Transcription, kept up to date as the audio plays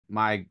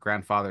My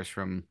grandfather's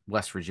from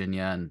West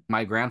Virginia, and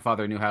my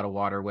grandfather knew how to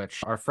water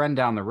witch. Our friend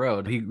down the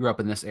road, he grew up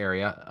in this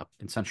area up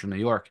in central New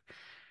York,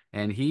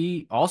 and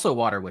he also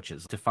water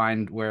witches to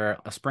find where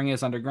a spring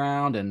is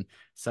underground and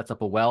sets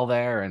up a well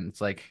there. And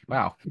it's like,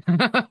 wow,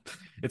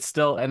 it's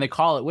still, and they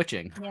call it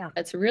witching. Yeah.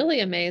 It's really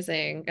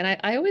amazing. And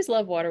I always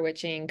love water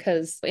witching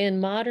because in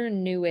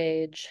modern new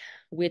age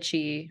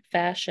witchy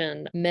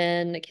fashion,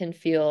 men can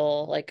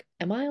feel like,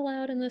 am I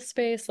allowed in this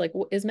space? Like,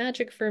 is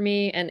magic for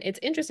me? And it's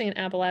interesting in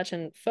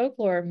Appalachian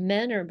folklore,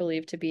 men are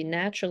believed to be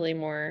naturally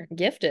more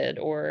gifted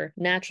or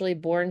naturally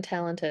born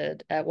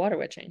talented at water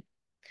witching,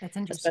 That's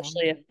interesting.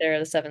 especially if they're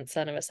the seventh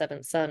son of a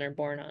seventh son or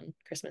born on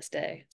Christmas Day.